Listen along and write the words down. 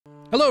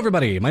Hello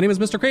everybody, my name is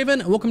Mr.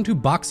 Craven, and welcome to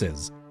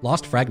Boxes,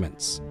 Lost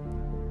Fragments.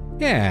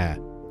 Yeah,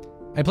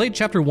 I played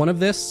chapter 1 of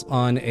this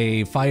on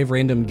a 5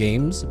 random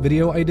games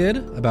video I did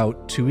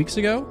about 2 weeks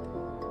ago,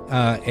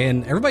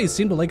 and everybody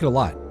seemed to like it a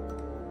lot.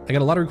 I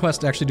got a lot of requests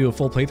to actually do a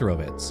full playthrough of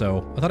it,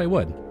 so I thought I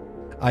would.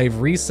 I've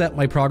reset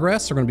my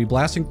progress, so we're going to be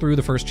blasting through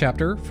the first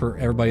chapter for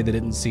everybody that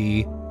didn't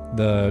see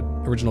the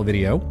original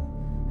video,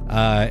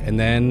 and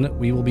then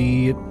we will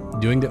be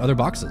doing the other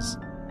boxes.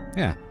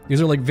 Yeah,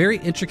 these are like very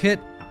intricate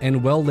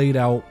and well laid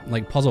out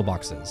like puzzle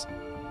boxes.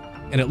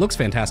 And it looks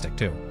fantastic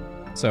too.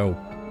 So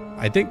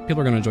I think people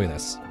are gonna enjoy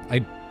this.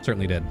 I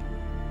certainly did.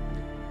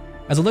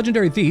 As a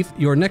legendary thief,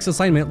 your next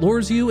assignment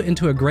lures you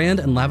into a grand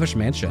and lavish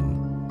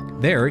mansion.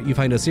 There, you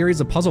find a series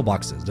of puzzle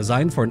boxes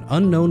designed for an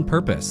unknown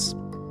purpose.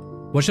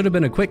 What should have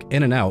been a quick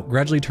in and out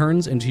gradually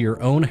turns into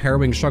your own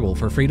harrowing struggle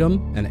for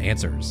freedom and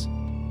answers.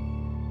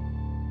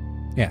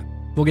 Yeah,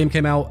 full game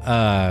came out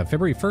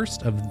February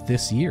 1st of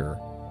this year.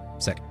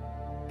 Sick.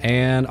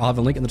 And I'll have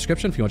a link in the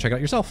description if you want to check it out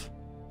yourself.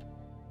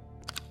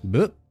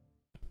 Boop.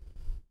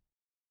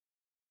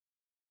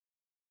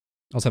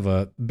 I also have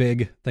a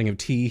big thing of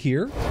tea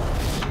here.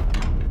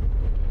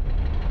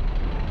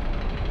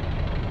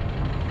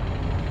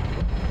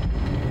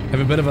 I have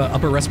a bit of an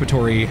upper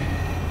respiratory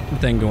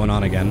thing going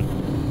on again.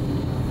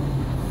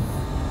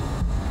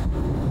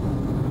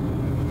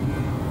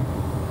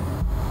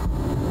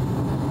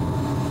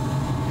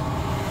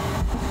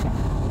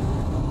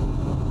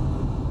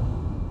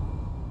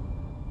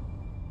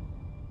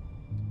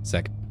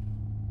 Sick.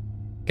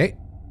 Okay.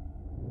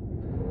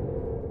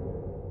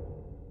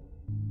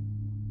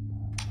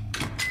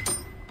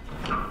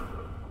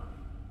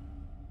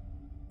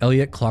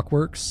 Elliott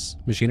Clockworks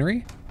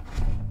Machinery.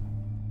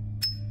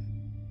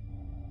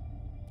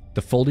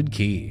 The folded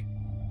key.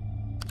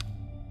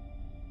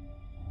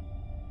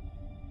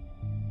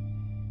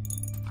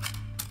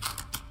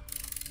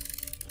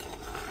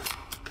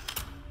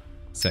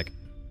 Sick.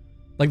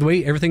 Like the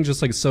way everything's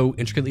just like so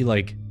intricately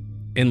like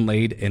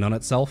inlaid in on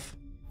itself.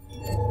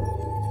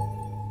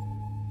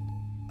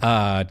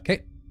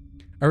 Okay.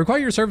 I require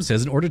your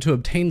services in order to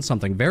obtain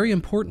something very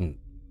important.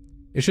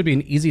 It should be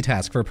an easy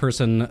task for a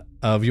person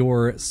of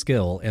your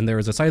skill, and there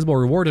is a sizable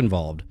reward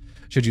involved,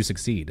 should you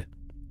succeed.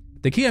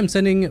 The key I'm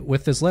sending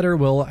with this letter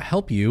will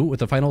help you with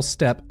the final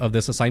step of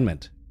this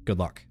assignment. Good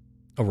luck.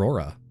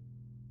 Aurora.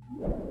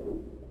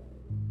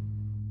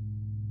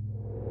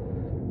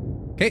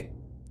 Okay.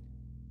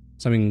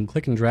 So I'm going to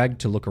click and drag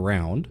to look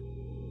around.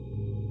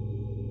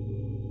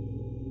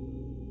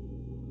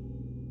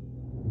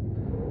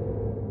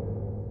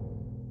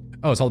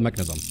 Oh, it's all the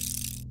mechanism.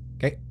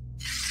 Okay.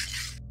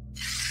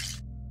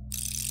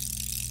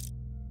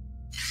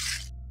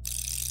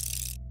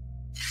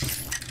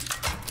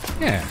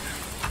 Yeah.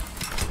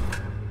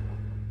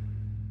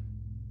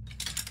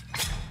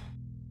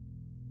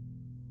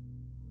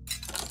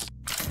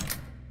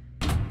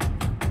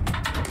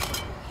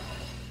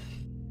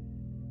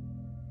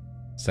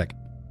 Sick.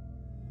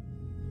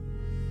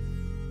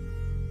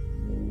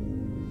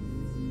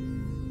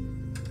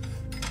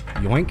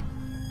 Yoink.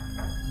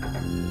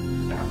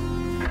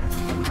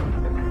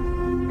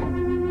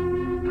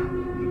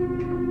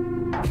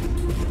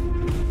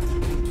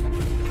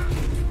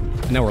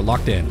 And now we're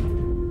locked in.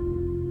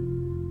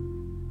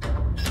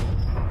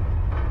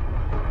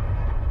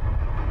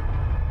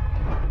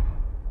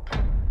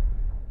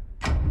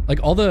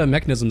 Like all the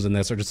mechanisms in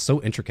this are just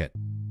so intricate.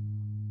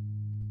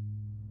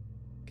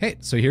 Okay,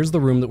 so here's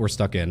the room that we're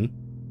stuck in.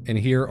 And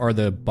here are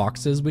the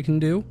boxes we can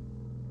do.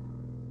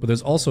 But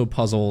there's also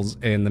puzzles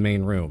in the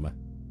main room.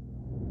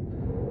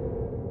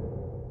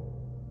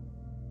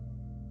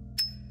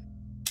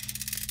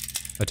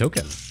 A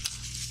token.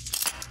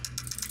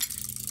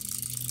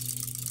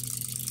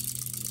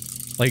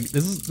 Like,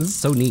 this is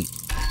so neat.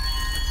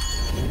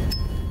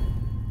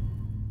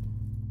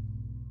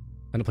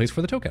 And a place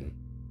for the token.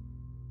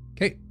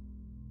 Okay.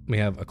 We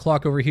have a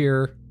clock over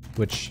here,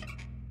 which...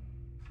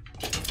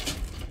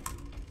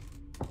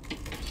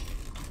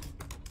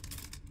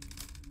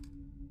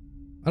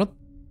 I don't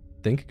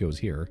think it goes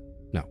here.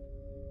 No.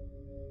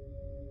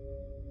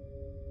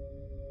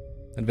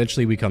 And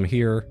eventually we come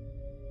here.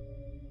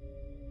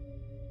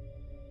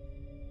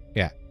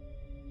 Yeah.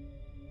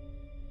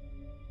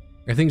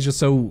 Everything's just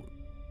so...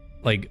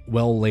 like,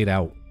 well laid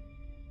out.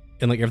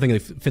 And, like, everything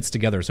fits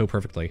together so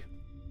perfectly.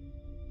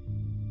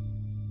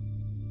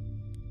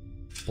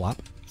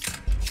 Flop.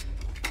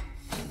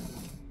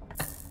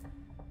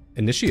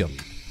 Initium.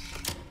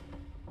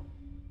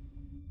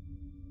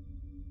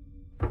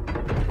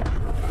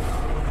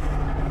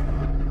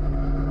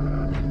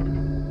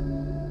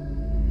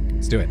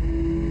 Let's do it.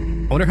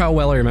 I wonder how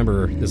well I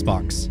remember this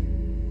box.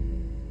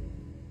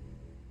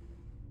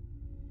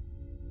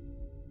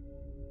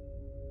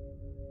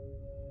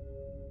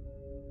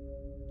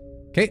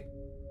 Okay.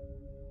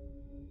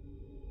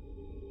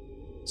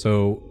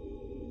 So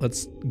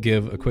let's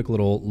give a quick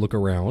little look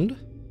around.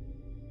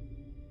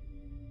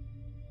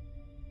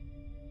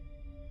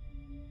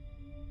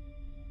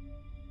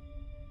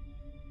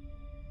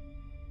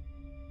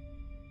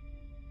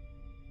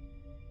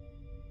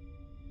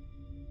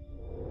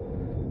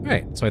 All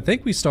right, so I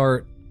think we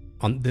start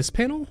on this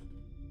panel.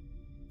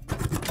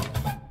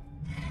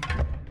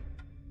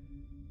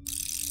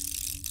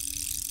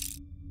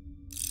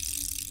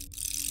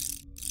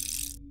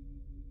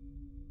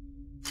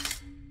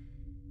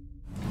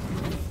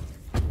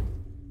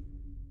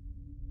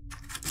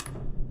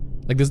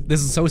 Like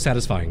this is so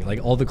satisfying.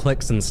 Like all the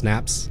clicks and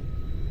snaps.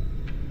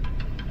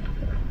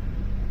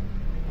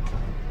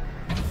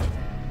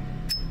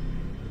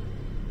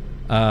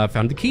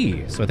 Found the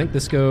key. So I think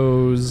this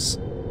goes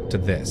to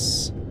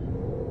this.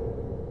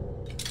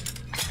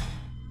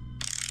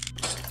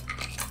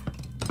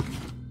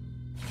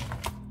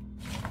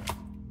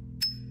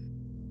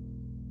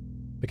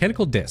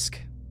 Mechanical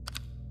disc.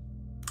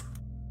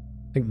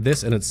 I think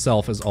this in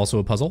itself is also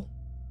a puzzle.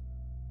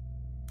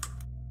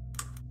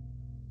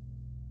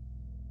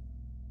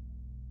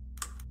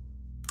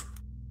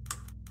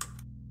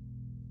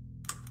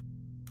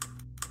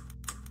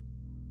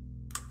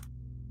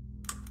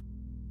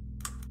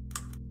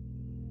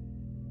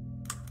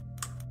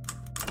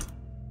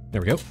 There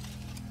we go.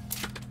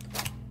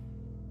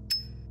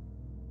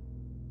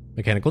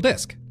 Mechanical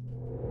disc.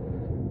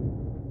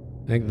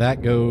 I think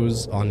that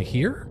goes on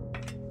here.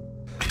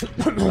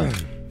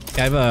 I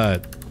have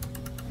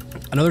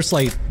another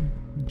slight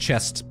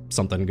chest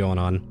something going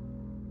on.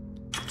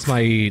 It's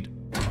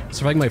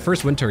surviving my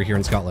first winter here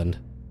in Scotland.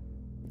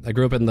 I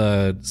grew up in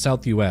the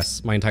South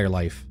US my entire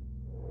life.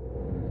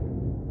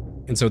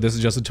 And so this is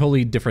just a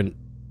totally different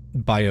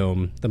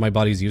biome than my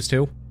body's used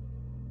to.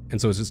 And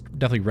so it's just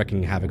definitely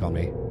wreaking havoc on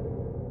me.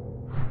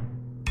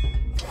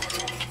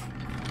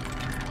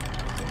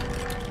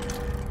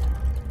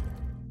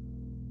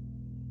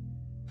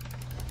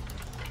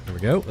 There we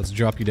go. Let's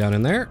drop you down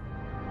in there.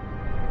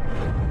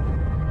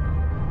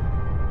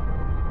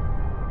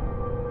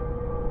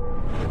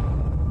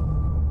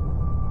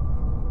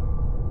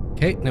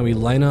 Okay, now we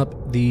line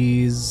up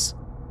these.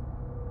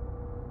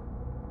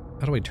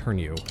 How do I turn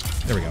you?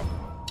 There we go.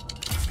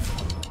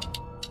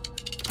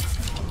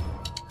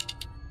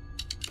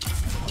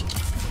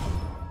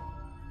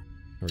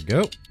 There we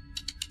go.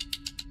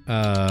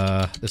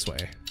 This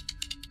way.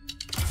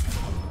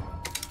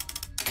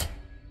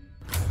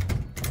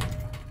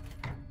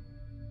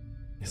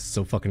 This is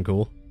so fucking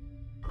cool.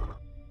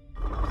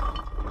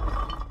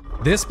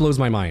 This blows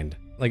my mind.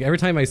 Like every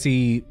time I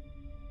see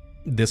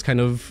this kind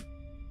of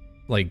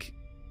like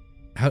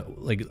what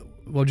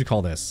would you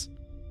call this?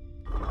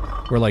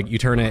 Where like you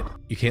turn it,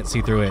 you can't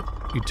see through it,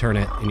 you turn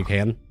it and you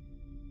can.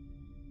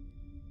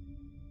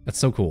 That's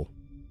so cool.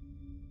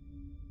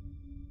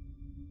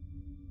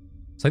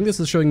 So I think this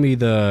is showing me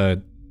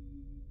the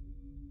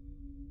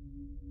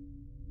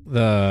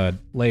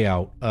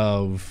layout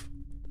of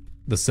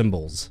the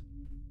symbols.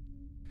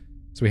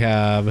 So we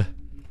have, I'll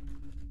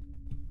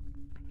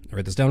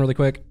write this down really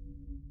quick.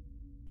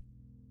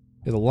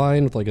 There's a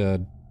line with like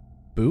a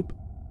boop.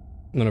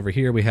 And then over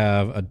here we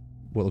have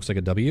what looks like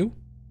a W.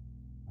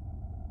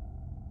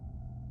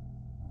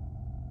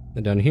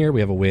 Then down here we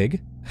have a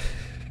wig.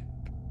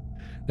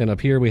 Then up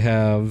here we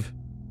have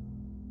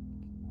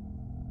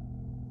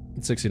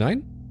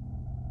 69.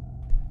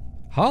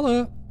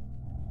 Holla!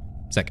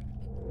 Sick.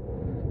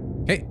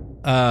 Okay.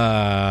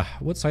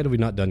 What side have we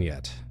not done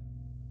yet?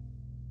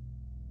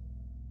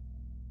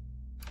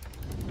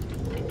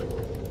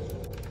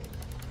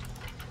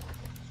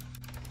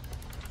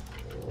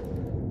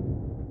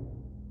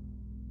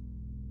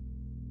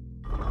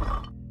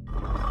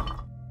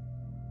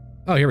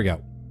 Oh, here we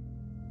go.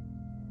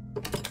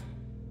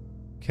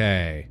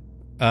 Okay.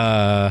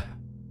 How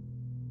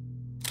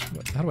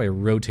do I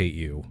rotate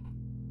you?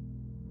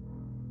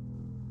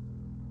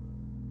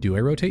 Do I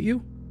rotate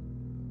you?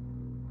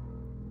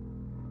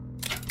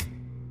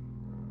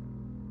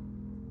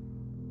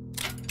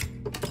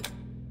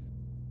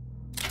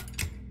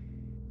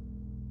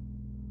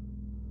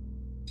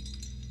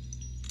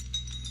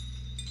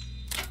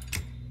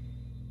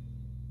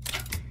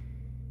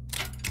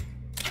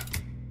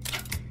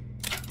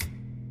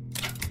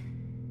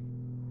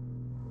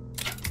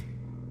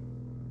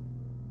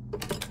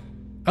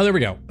 Oh, there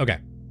we go. Okay.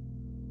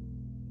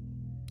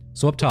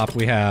 So up top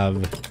we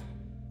have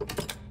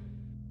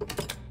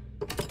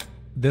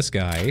this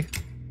guy.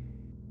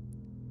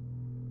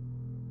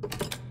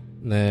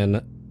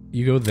 Then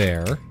you go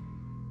there.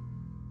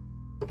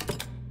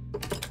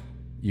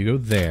 You go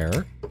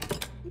there.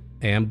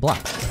 And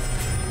block.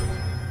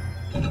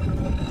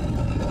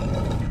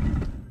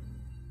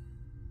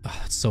 Oh,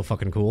 that's so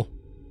fucking cool.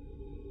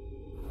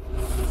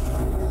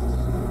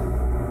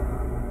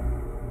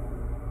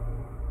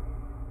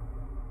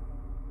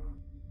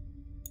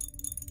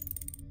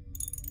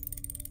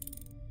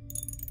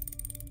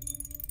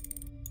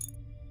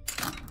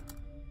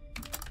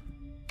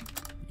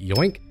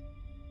 Yoink.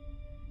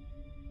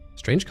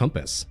 Strange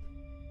compass.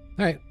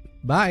 Alright,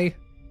 bye.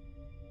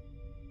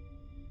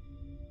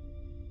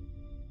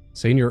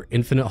 So in your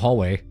infinite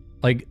hallway.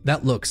 Like,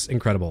 that looks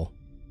incredible.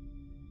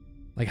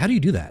 Like, how do you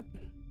do that?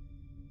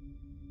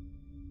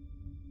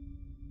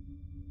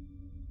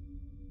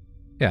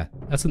 Yeah,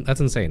 that's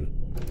insane.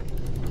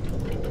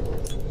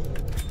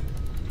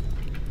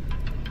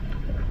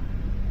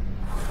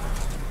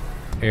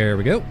 There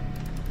we go.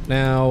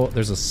 Now,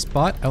 there's a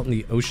spot out in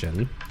the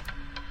ocean.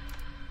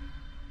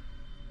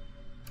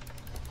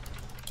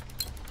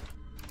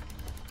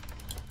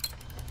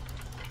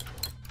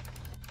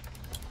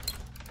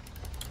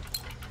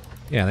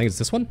 Yeah, I think it's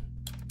this one.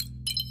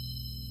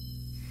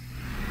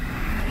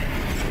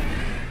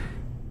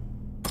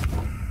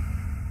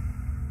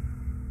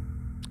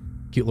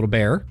 Cute little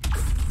bear.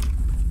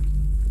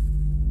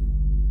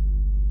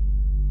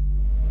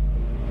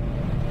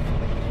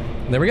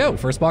 And there we go,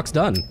 first box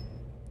done.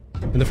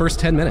 In the first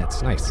 10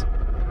 minutes, nice.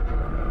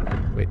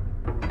 Wait.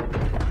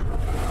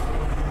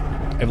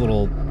 I have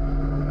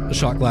a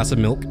shot glass of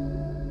milk.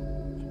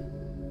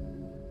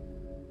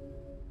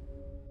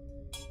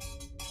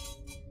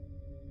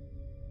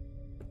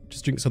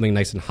 Just drink something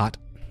nice and hot.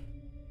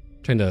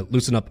 Trying to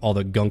loosen up all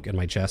the gunk in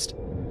my chest.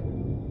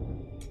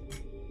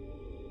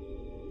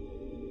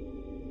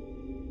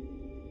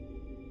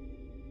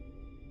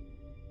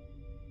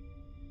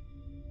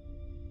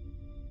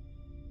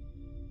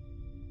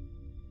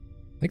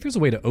 I think there's a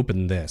way to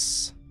open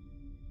this.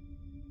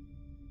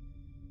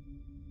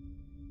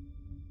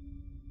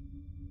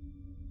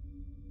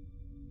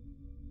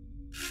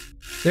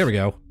 There we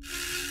go.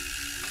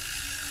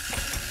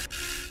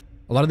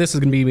 A lot of this is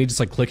gonna be me just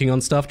like clicking on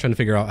stuff, trying to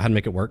figure out how to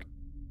make it work.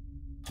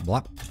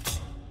 Blop.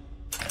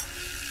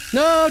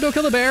 No, don't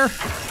kill the bear!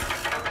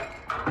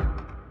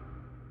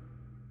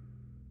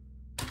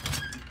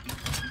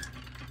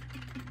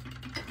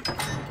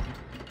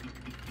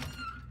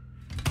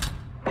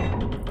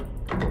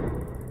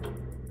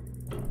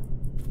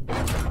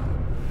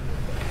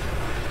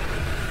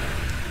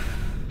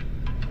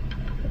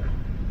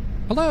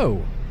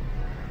 Hello!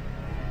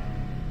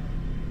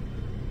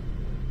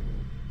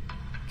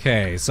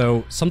 Okay,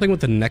 so something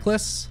with the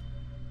necklace?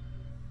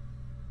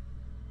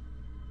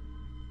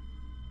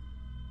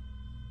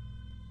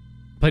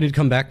 I need to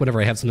come back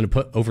whenever I have something to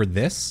put over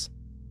this,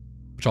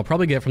 which I'll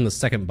probably get from the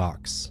second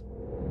box.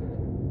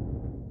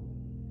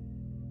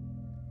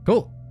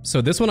 Cool.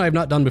 So this one I have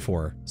not done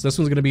before. So this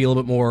one's gonna be a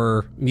little bit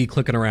more me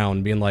clicking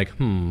around, being like,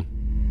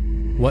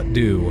 what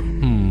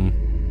do?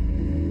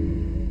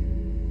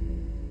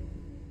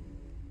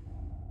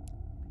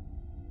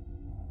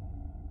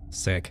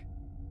 Sick.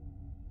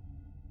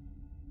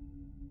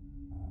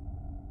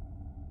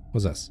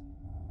 What's this?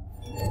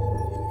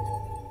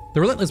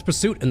 The relentless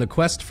pursuit in the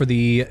quest for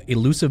the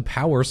elusive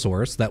power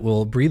source that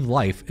will breathe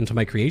life into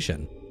my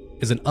creation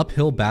is an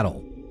uphill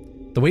battle.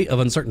 The weight of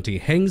uncertainty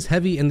hangs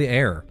heavy in the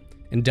air,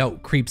 and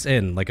doubt creeps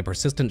in like a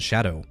persistent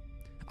shadow.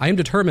 I am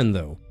determined,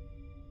 though.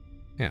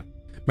 Yeah.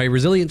 My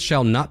resilience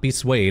shall not be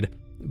swayed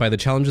by the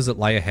challenges that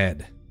lie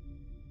ahead.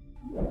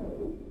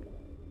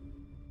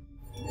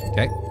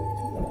 Okay.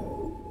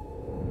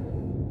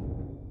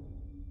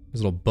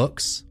 There's little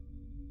books.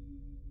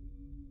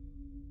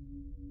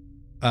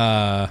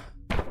 A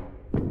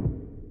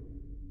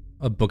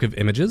book of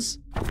images?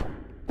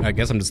 I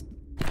guess I'm just...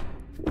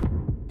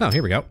 Oh,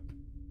 here we go.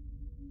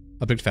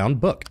 Object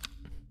found, book.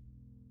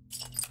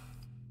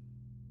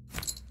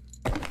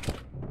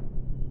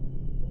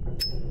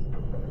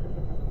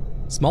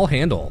 Small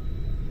handle.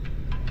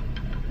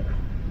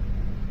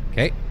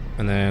 Okay,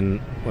 and then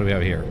what do we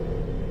have here?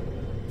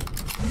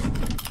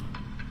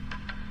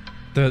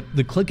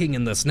 The clicking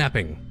and the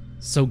snapping,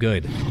 so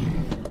good.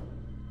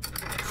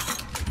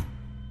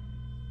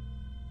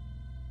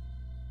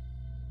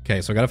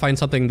 Okay, so I gotta find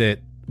something that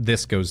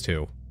this goes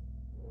to.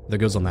 That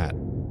goes on that.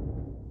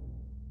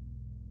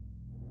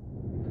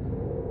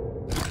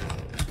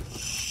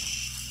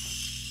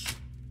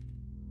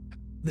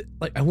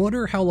 Like, I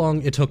wonder how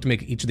long it took to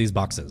make each of these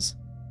boxes.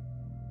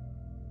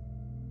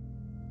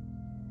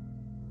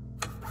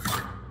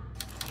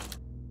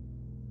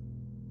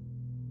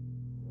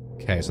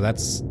 Okay, so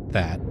that's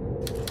that.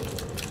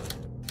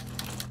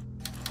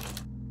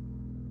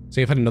 So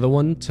you have another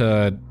one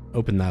to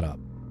open that up.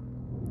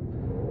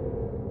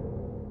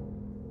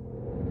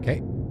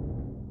 Okay.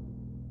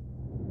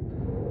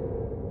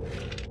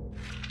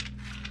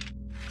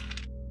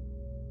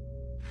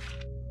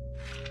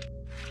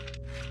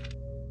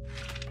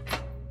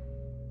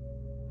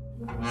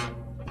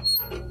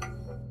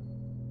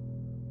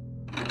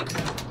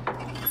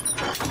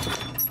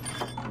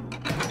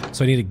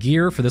 So I need a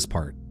gear for this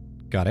part.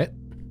 Got it.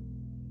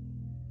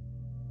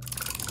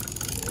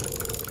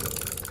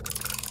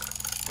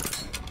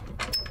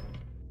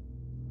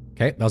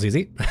 Okay, that was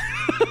easy.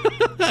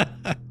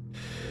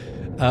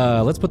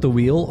 Let's put the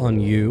wheel on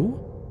you.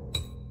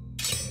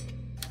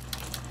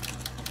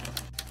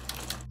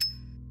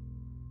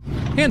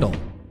 Handle.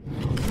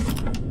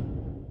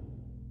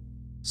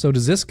 So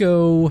does this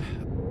go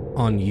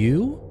on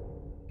you?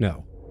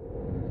 No.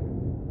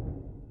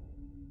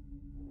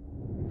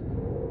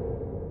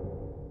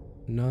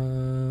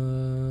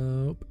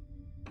 Nope.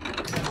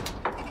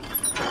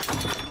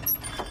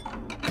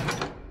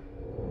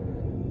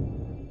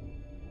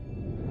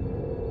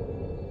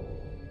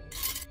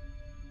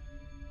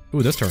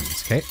 Ooh, this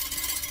turns, okay.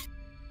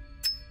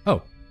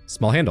 Oh,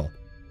 small handle.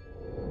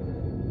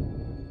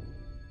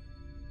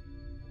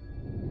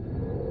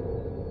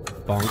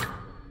 Bonk.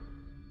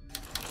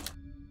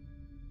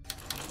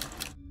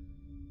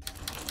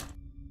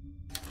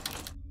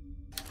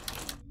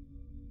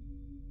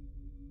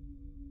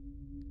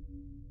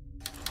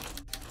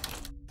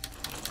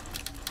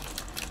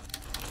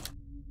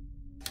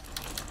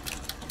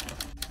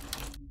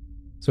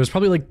 So there's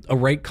probably like a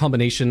right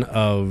combination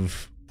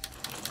of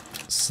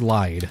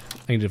slide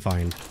I need to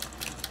find.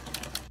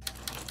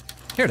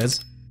 Here it is.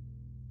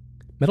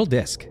 Metal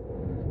disc.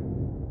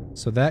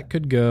 So that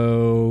could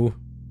go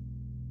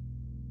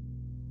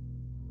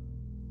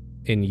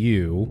in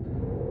U.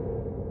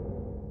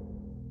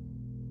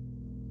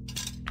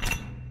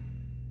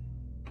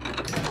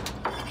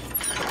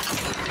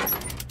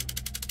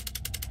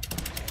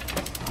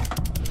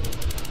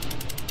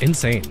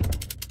 Insane.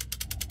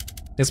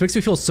 This makes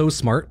me feel so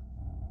smart.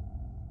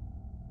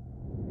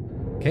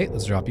 Okay,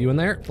 let's drop you in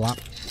there. Flop.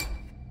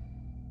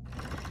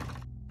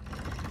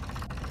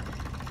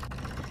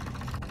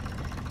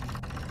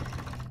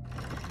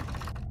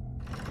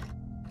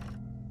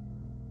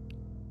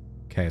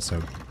 Okay, so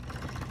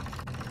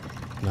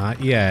not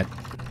yet.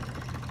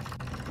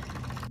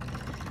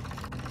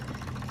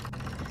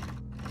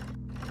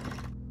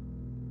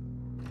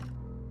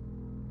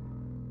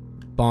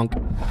 Bonk.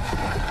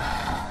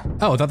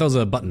 Oh, I thought that was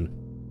a button.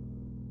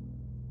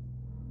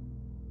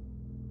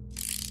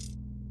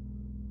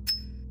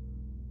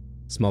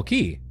 Small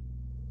key.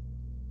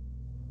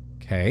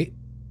 Okay.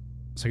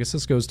 So I guess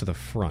this goes to the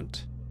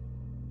front.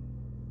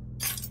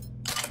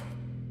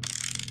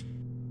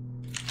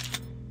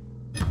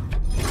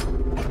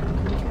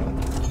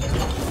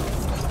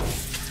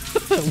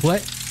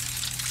 What?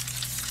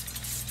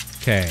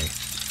 Okay.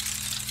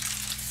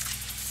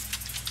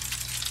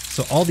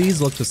 So all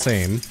these look the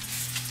same.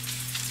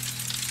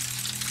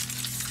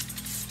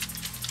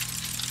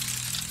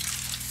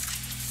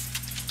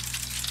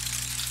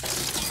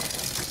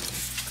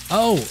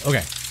 Oh,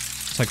 okay.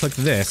 So I click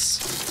this.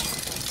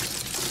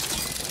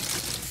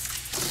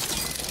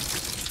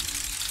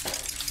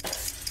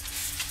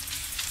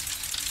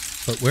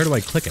 But where do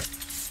I click it?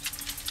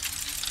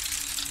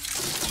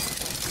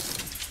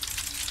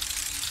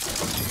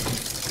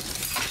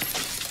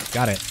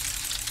 Got it.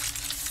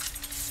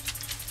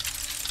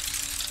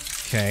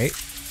 Okay.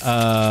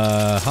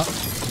 Huh.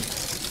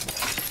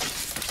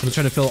 I'm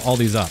trying to fill all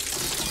these up.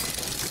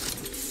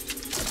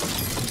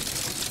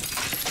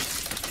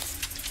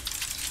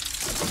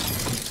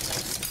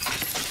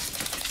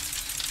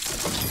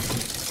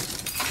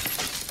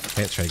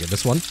 Okay, let's try to get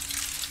this one.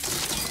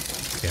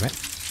 Damn it.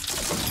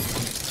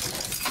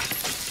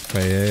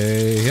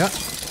 Okay, yeah.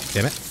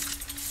 Damn it.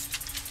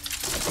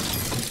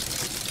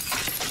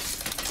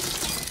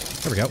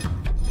 There we go.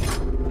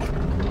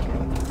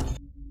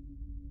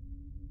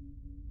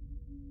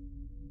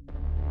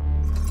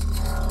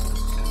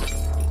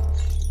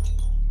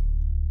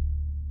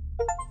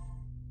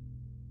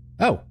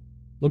 Oh,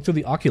 look through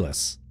the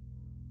Oculus.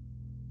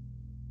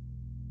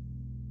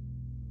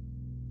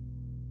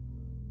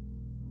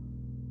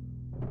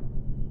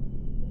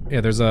 Yeah,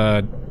 there's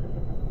a...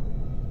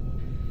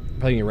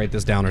 Probably need to write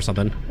this down or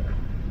something.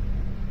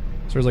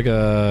 So there's like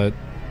a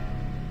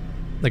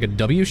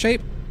W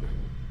shape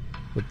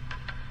with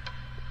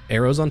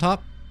arrows on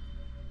top.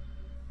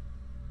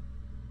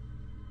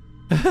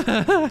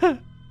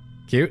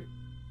 Cute.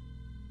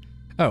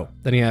 Oh,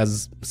 then he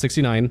has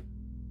 69.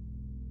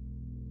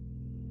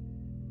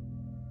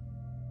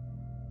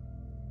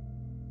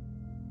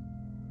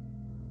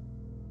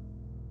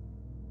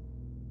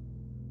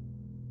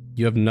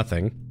 You have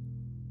nothing.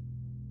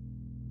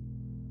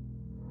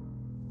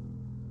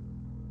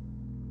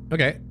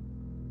 Okay.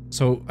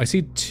 So I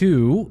see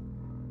 2.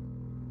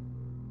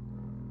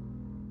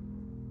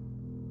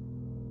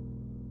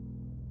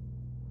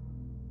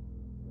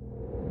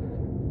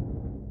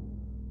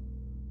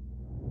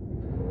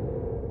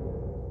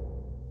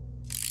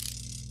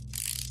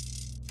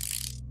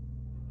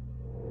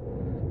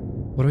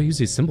 What do I use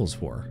these symbols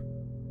for?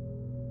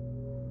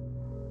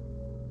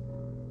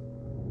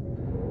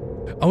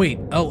 Oh, wait.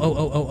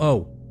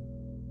 Oh.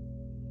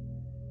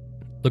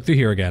 Look through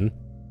here again.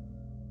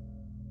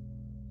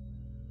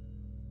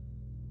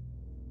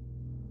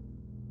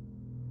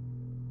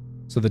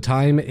 So the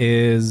time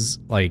is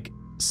like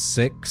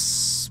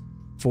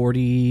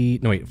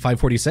 6:40... No, wait,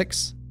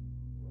 5:46?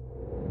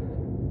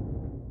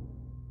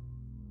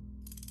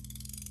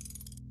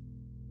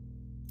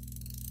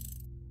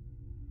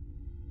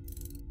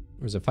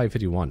 Or is it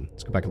 5:51?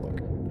 Let's go back and look.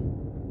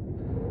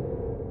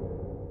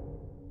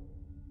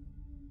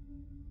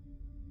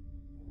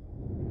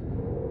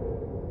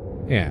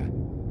 Yeah.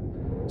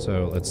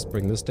 So let's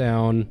bring this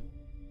down.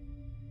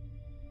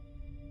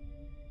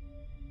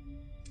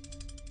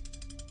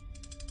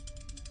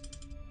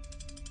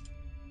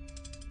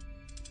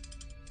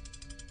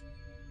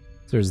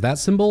 So there's that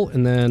symbol,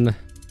 and then...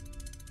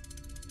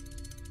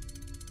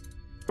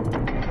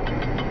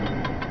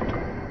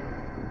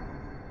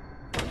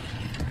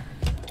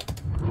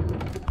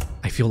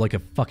 I feel like a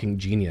fucking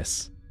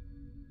genius.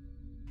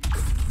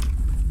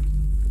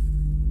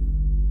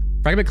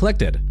 Fragment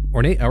collected.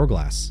 Ornate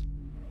hourglass.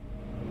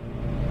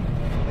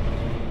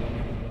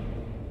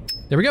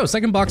 There we go,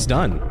 second box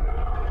done.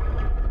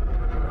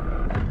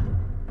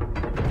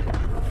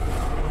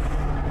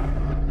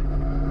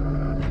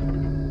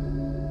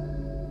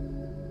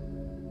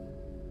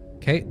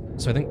 Okay,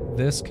 so I think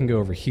this can go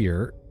over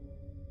here.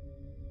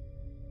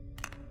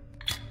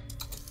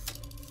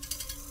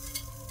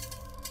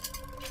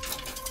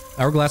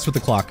 Hourglass with the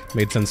clock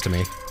made sense to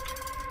me.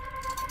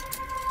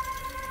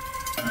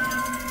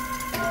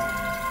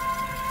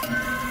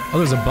 Oh,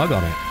 there's a bug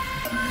on it.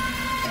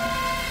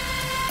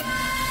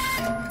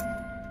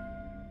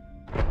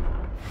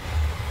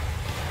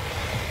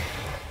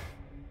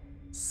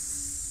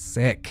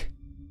 Sick.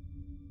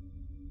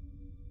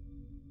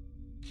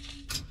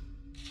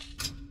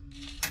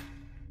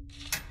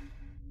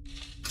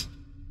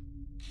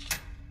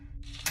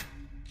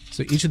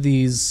 So each of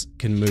these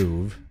can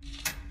move.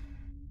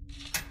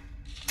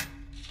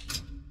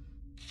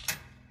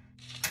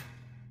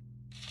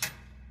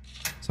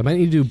 So I might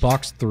need to do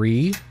box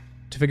 3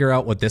 to figure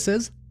out what this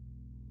is.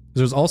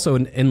 There's also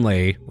an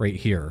inlay right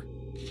here.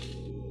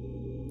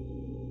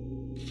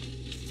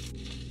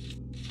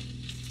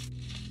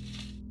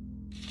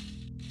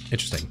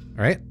 Interesting.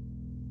 All right.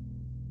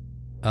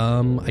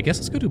 I guess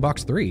let's go do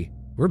box 3.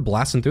 We're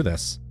blasting through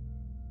this.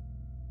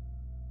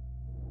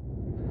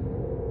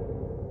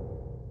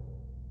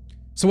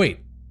 So wait.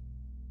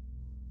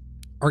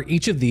 Are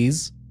each of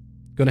these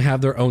going to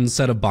have their own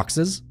set of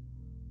boxes?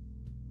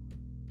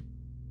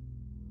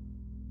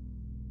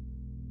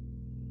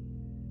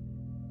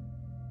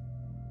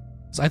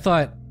 So I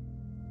thought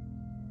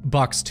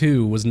box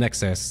 2 was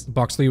Nexus.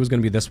 Box 3 was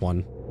going to be this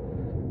one.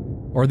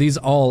 Or are these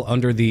all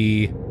under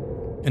the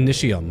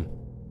Initium?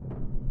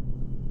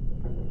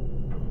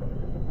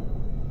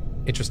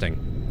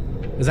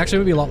 Interesting. It's actually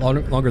going to be a lot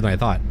longer than I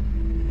thought.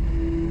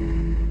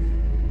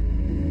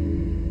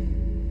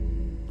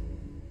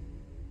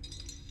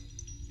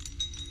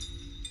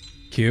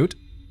 Cute.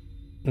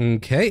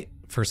 Okay,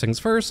 first things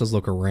first, let's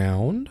look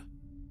around.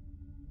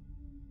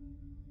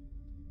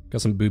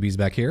 Got some boobies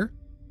back here.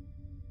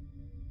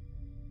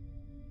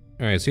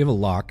 Alright, so you have a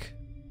lock.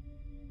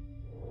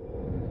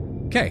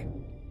 Okay.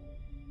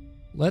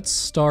 Let's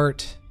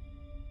start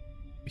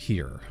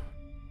here.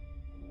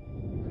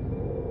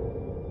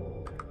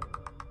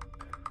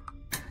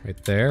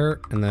 Right there,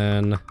 and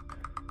then...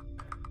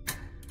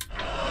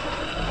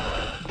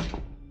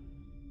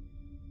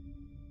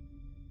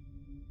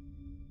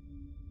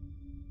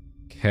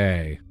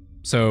 Okay.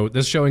 So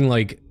this is showing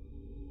like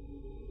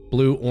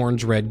blue,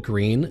 orange, red,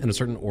 green in a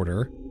certain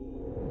order.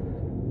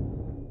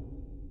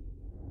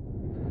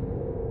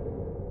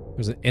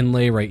 There's an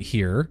inlay right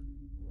here.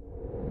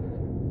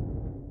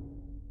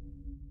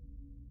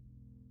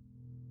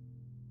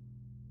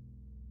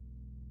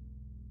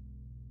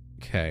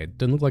 Okay,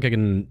 doesn't look like I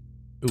can...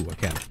 Ooh, I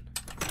can.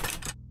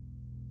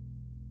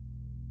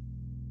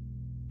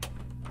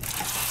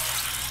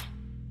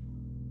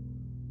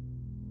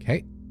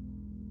 Okay.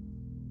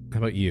 How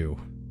about you?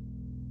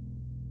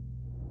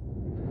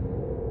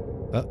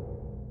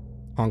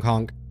 Honk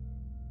honk.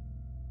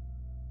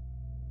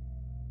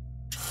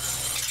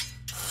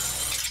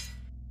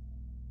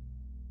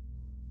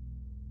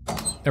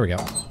 There we go.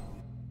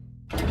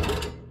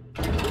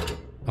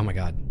 Oh my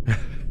god.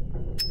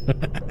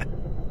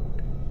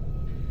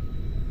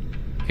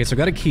 Okay, so I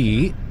got a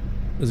key.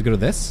 Does it go to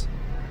this?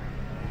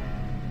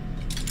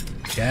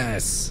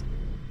 Yes.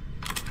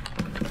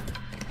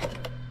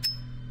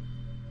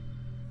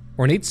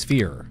 Ornate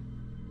sphere.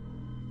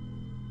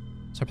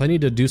 So I probably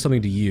need to do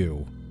something to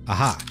you.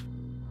 Aha.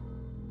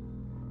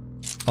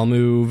 I'll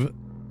move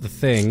the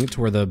thing to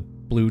where the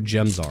blue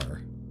gems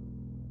are.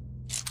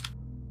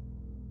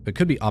 It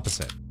could be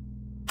opposite.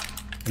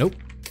 Nope.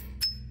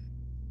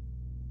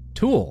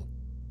 Tool.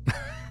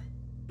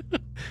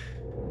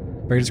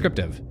 Very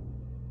descriptive.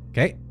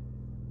 Okay.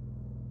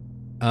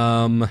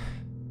 You're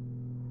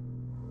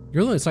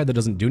the only side that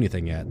doesn't do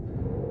anything yet.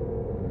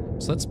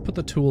 So let's put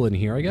the tool in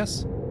here, I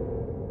guess.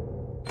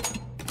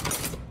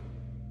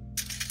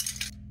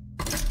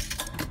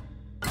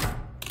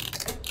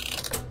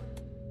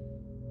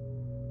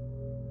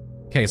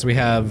 Okay, so we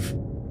have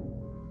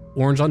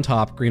orange on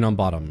top, green on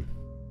bottom.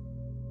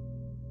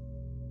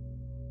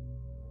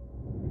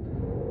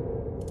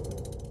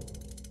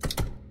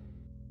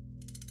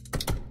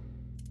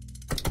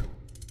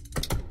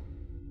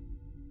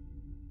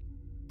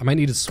 I might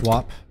need to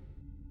swap.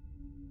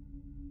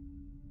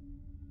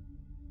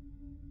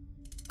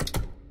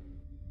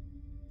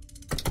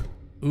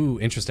 Ooh,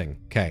 interesting.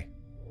 Okay.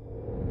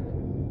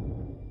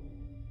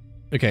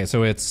 Okay,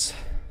 so it's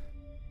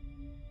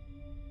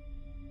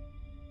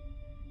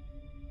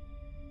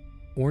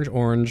orange,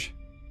 orange,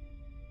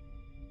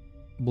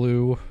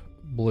 blue,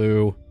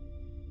 blue,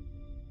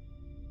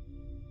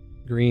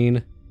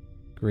 green,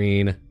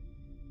 green,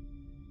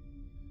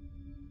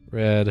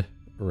 red,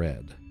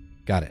 red.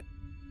 Got it.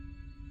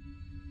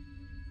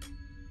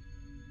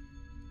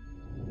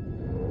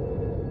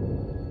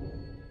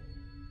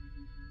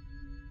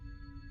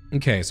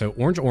 Okay, so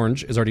orange,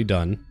 orange is already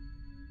done.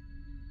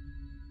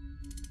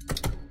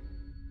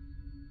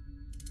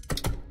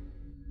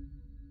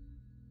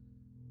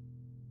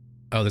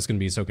 Oh, this is going to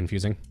be so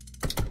confusing.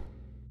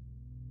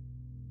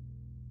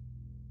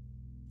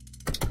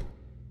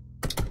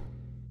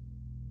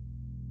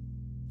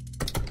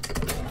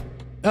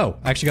 Oh,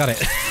 I actually got it.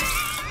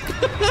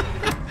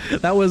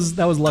 That was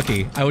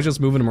lucky. I was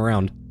just moving them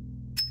around.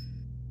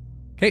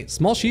 Okay,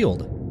 small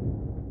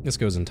shield. This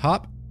goes in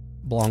top.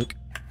 Blonk.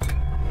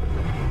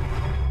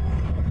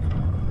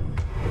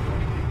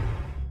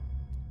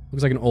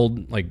 Looks like an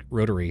old, like,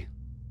 rotary.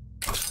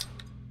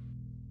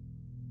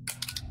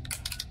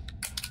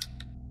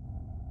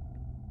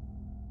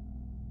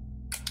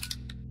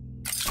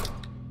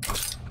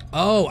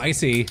 Oh, I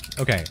see.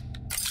 Okay.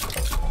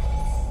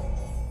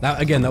 That,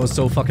 again, that was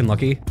so fucking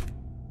lucky.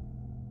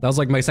 That was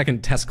like my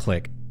second test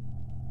click.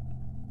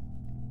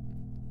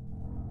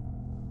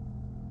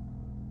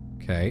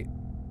 Okay.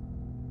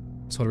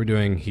 So what are we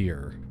doing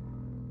here?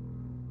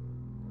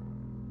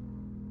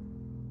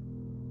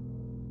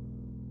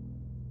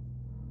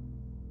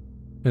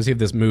 Let's see if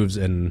this moves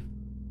in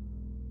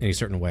any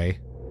certain way.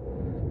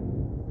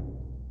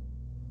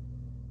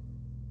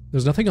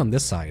 There's nothing on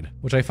this side,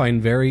 which I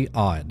find very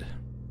odd.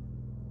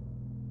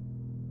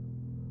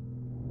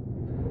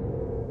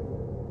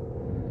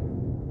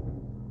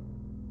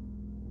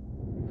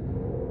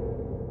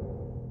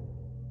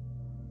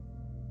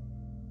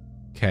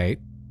 Okay.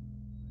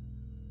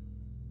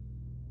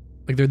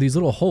 Like, there are these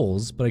little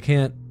holes, but I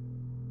can't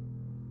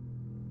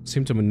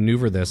seem to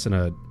maneuver this in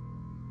a...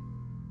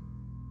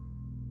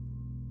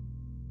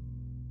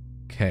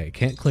 Okay,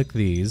 can't click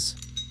these.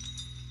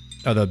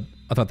 Oh,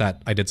 I thought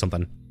that I did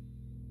something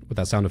with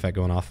that sound effect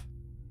going off.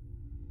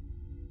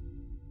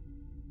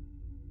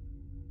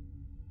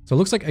 So it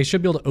looks like I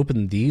should be able to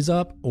open these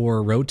up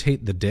or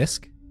rotate the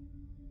disc.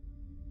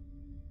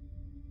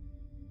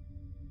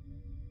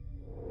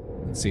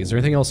 Let's see, is there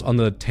anything else on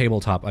the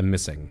tabletop I'm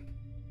missing?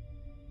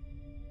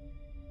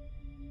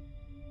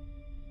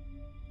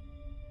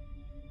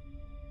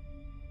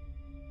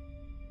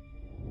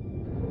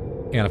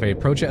 And if I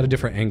approach it at a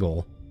different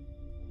angle,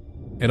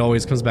 it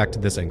always comes back to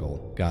this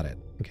angle. Got it.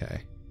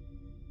 Okay.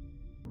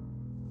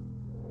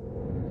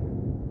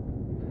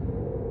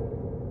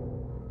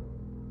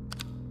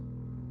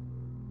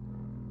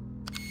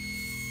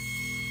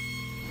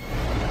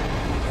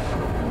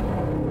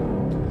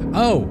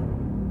 Oh!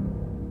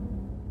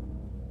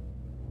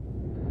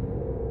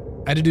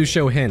 I had to do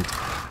show hint.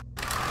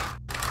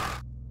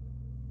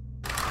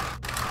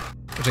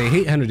 Which I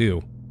hate having to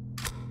do.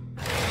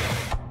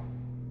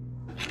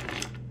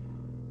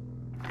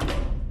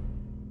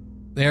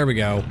 There we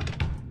go.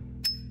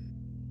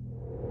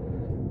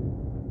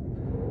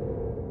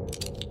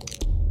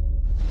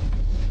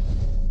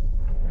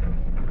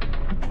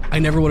 I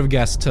never would have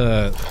guessed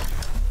to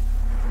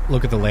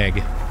look at the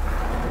leg.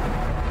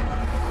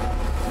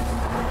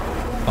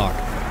 Fuck.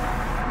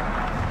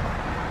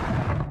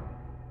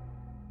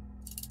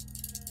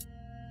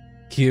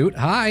 Cute.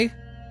 Hi.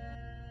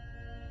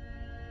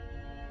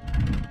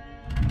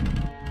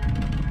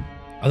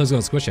 I was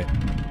gonna squish it.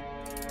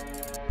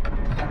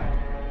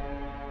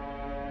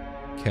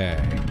 Okay.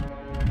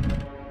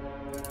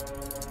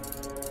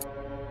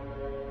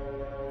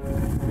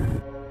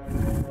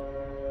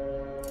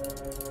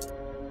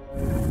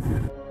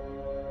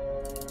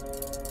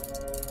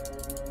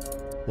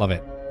 Love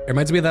it. It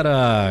reminds me of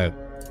that,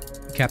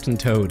 Captain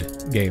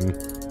Toad game.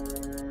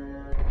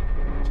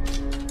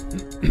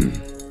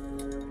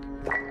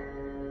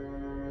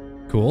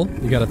 Cool.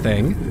 You got a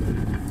thing.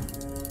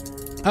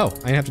 Oh, I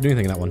didn't have to do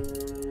anything in that one.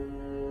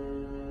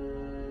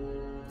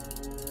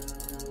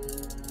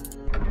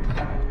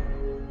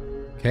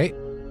 Okay.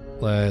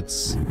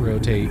 Let's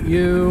rotate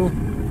you.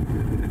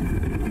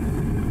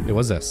 Hey,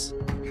 what's this?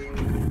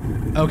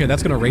 Okay,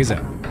 that's gonna raise it.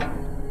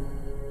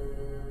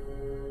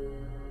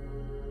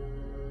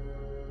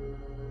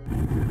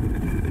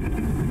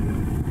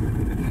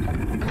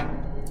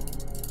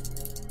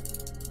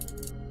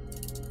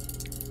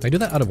 Did I do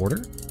that out of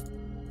order?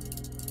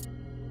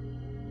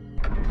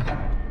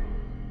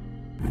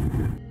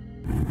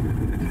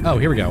 Oh,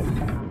 here we go.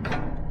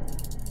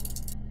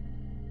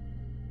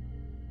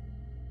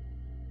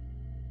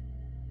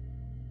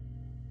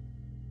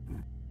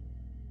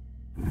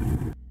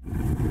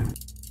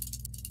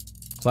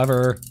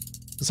 Clever.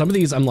 Some of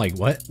these I'm like,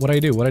 what? What'd I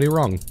do? What'd I do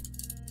wrong?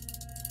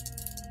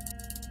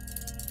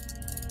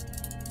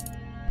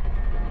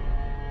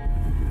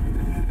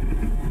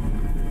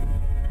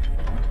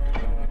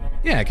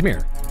 Yeah, come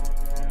here.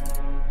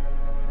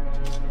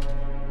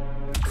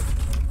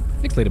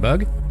 Thanks,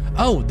 Ladybug.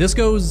 Oh, this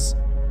goes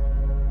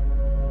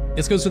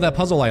to that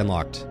puzzle I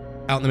unlocked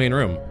out in the main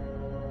room.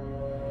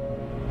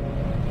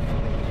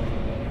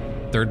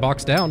 Third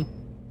box down.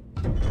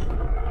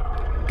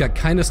 Got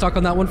kind of stuck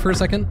on that one for a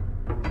second.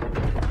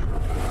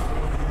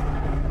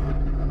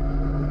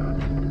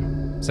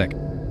 Sick.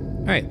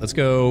 All right, let's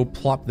go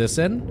plop this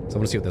in. So I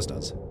want to see what this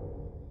does.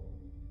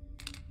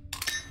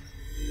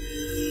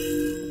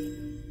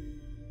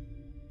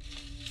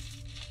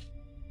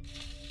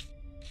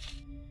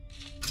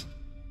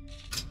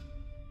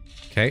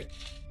 Okay.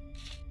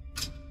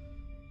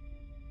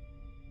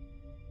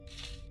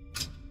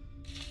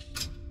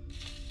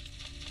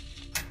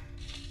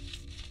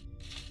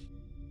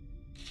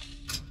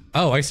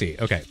 Oh, I see.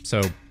 Okay,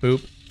 so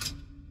boop.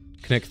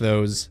 Connect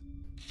those.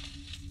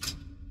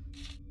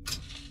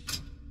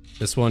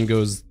 This one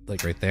goes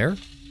like right there.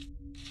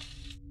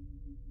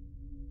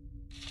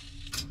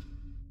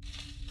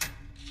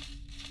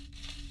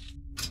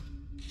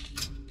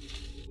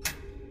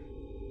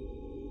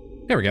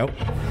 There we go.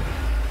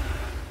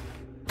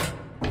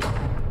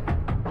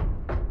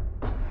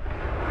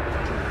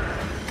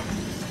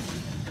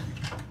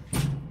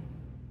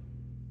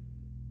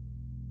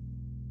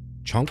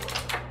 Chunk.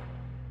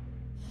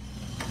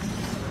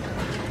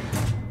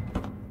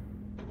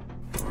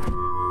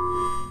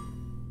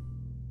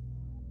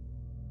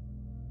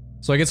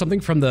 So I get something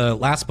from the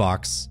last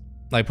box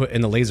I put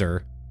in the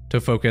laser to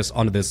focus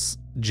onto this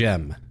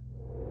gem.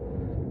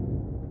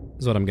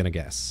 Is what I'm gonna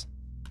guess.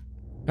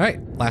 All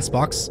right, last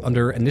box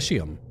under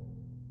Initium.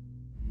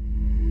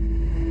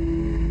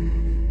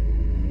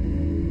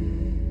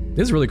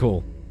 This is really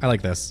cool. I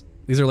like this.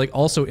 These are like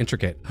all so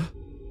intricate.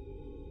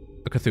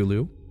 A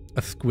Cthulhu,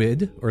 a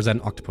squid, or is that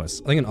an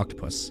octopus? I think an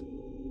octopus.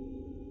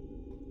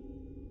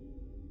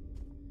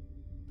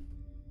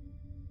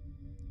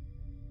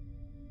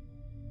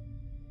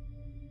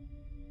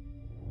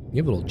 You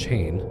have a little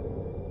chain.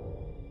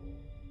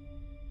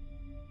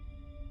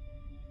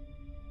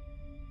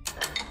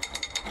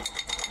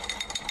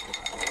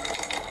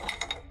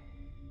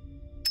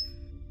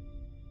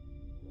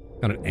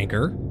 Got an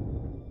anchor.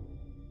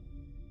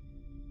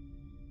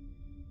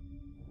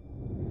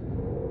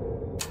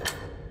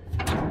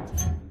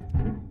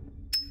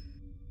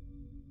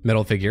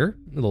 Metal figure,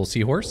 a little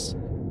seahorse.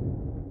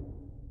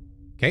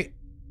 Okay.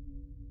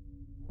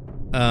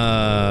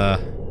 I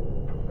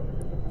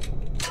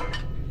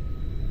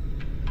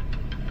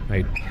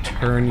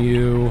turn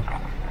you.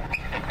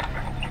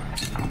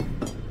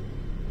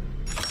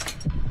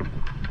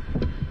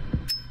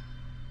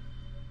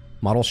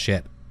 Model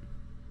ship.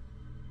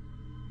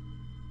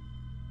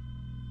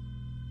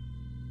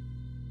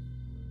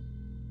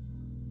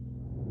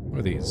 What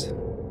are these?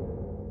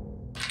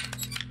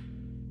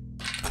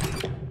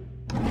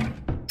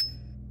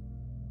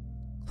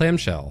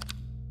 Clamshell.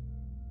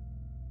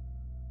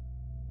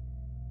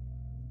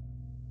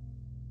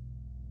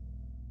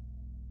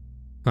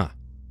 Huh.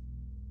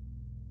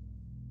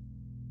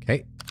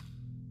 Okay.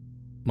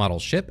 Model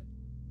ship.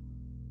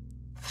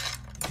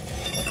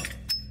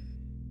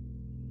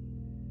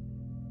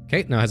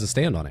 Okay, now it has a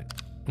stand on it.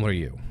 What are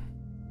you?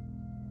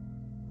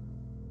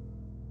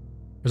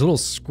 There's a little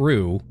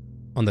screw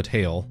on the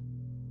tail.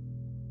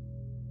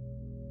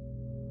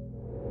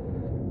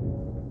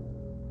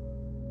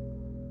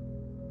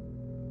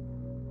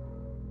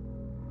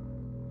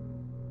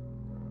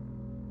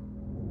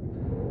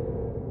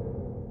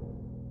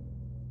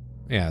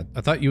 Yeah,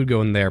 I thought you would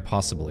go in there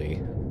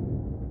possibly.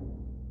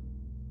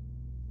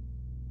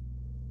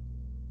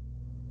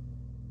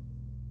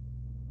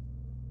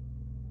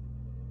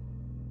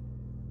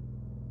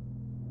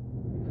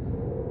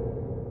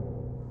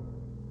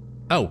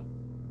 Oh.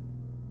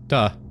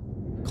 Duh.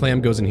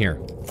 Clam goes in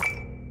here.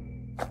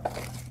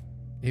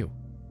 Ew.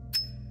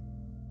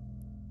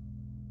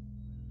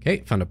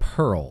 Okay, found a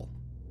pearl.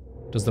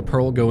 Does the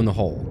pearl go in the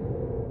hole?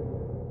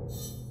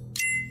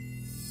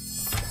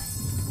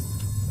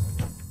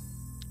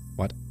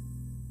 What?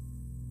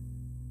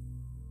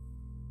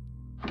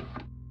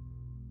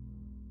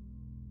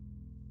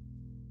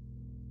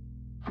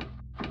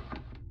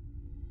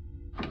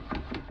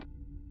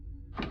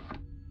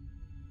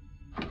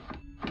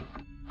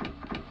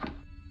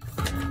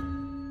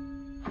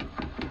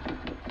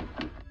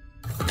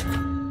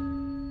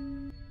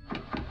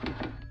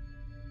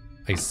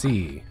 I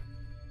see.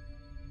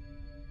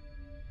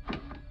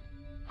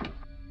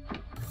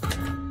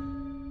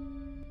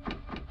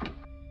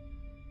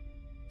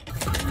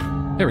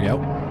 There we go.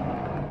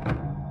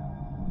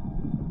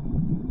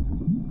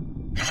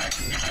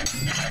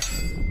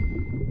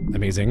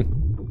 Amazing.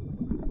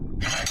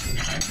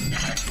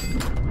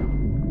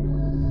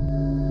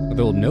 A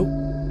little note.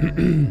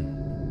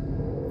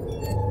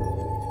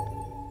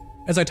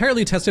 As I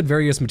tirely tested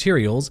various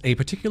materials, a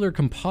particular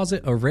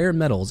composite of rare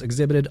metals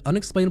exhibited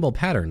unexplainable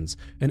patterns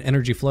and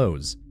energy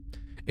flows.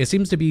 It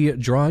seems to be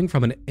drawing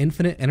from an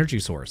infinite energy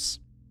source.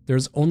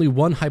 There's only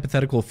one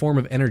hypothetical form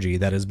of energy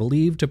that is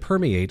believed to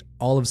permeate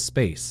all of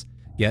space,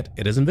 yet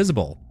it is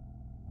invisible.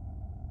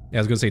 Yeah,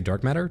 I was gonna say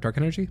dark matter, dark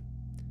energy?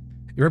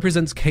 It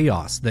represents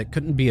chaos that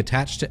couldn't be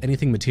attached to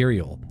anything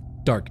material,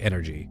 dark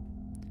energy.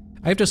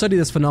 I have to study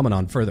this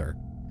phenomenon further.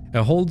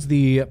 It holds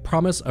the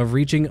promise of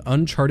reaching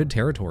uncharted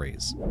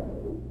territories.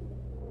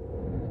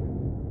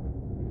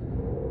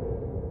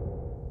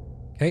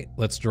 Okay,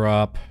 let's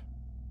drop.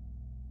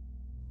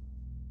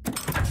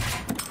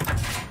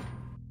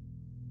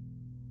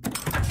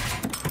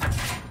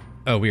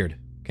 Oh, weird.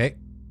 Okay.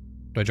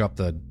 Do I drop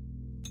the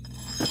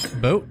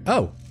boat?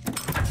 Oh.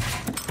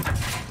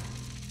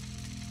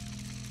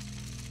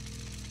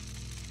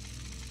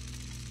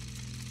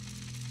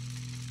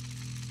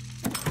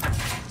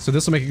 So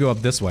this will make it go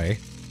up this way.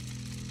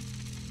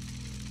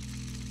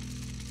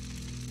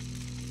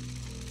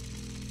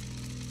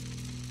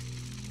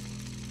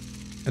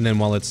 And then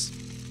while it's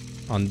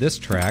on this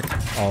track,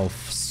 I'll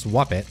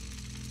swap it.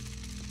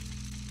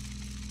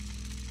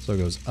 So it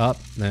goes up,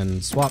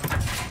 then swap.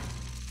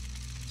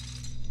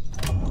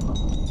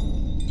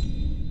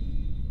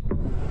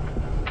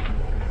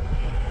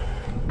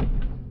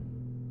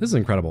 This is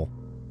incredible.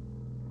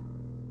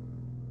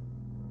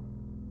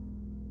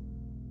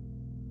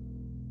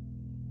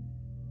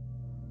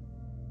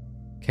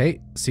 Okay,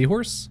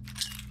 seahorse?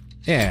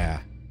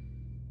 Yeah.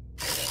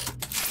 It's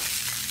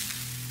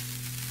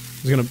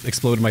gonna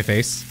explode in my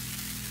face.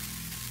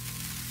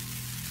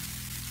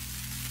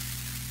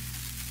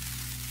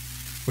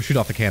 We'll shoot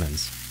off the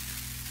cannons.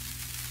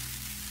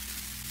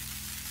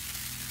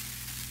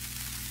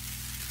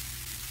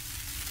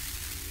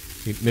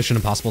 Mission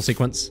Impossible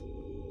sequence.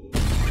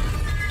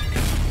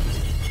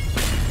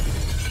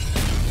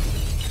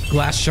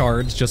 Glass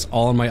shards just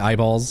all on my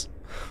eyeballs.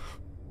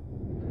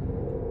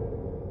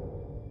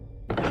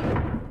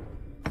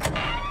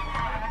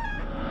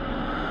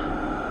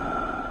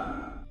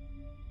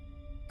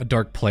 A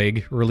dark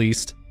plague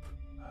released.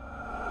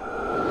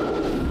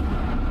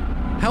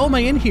 How am I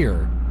in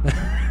here?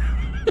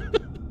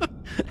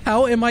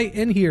 How am I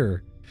in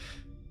here?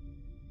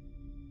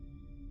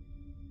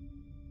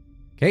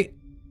 Okay.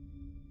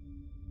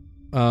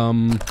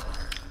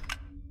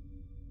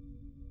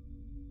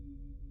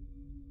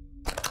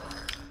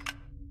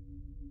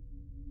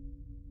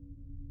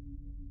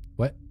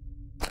 What?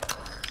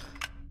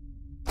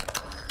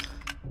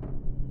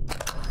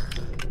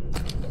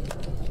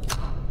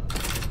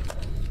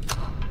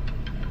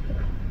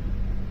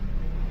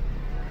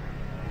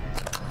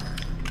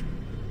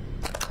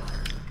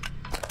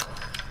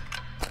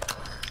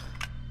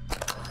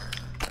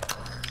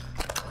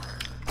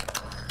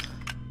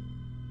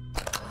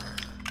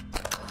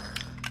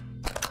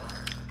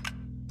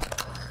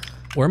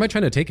 Where am I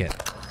trying to take it?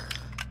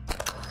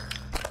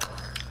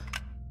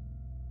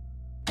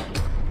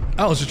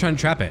 Oh, I was just trying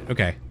to trap it.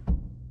 Okay.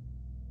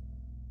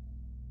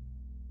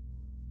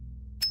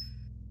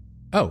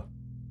 Oh.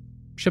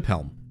 Ship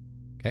helm.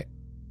 Okay.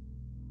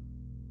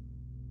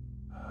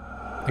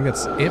 I think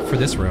that's it for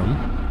this room.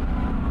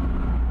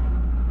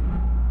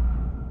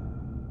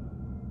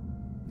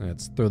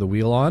 Let's throw the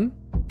wheel on.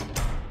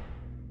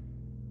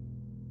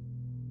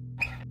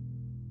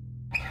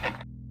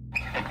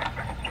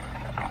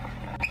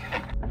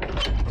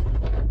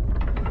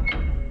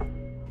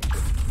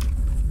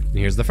 And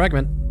here's the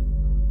fragment.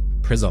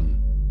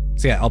 Prism.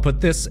 So yeah, I'll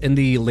put this in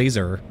the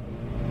laser.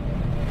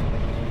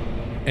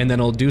 And then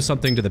I'll do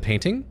something to the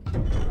painting.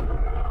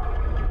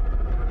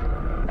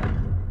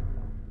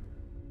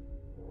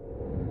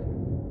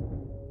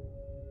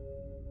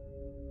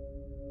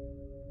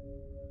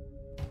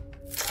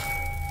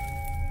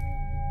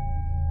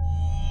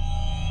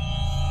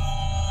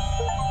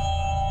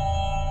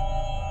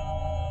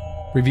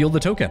 Reveal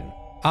the token.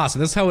 Ah, so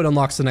this is how it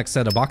unlocks the next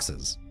set of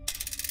boxes.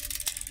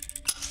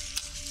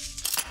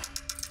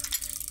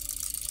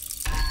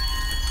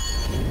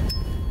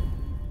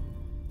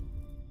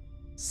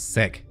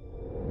 Sick.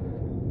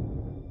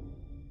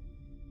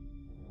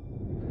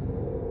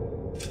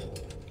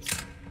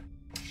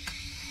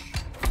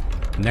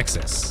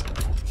 Nexus.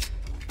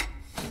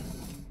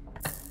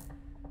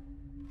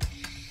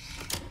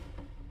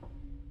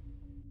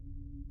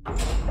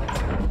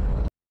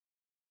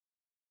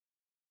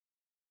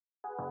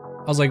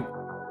 I was like,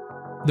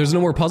 there's no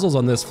more puzzles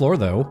on this floor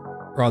though,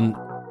 or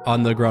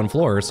on the ground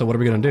floor, so what are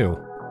we gonna do?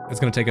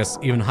 It's gonna take us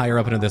even higher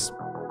up into this,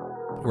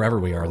 wherever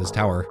we are, this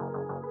tower.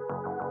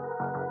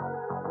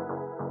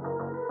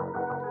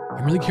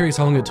 I'm really curious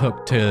how long it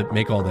took to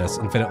make all this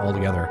and fit it all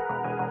together.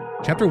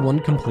 Chapter 1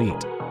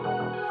 complete.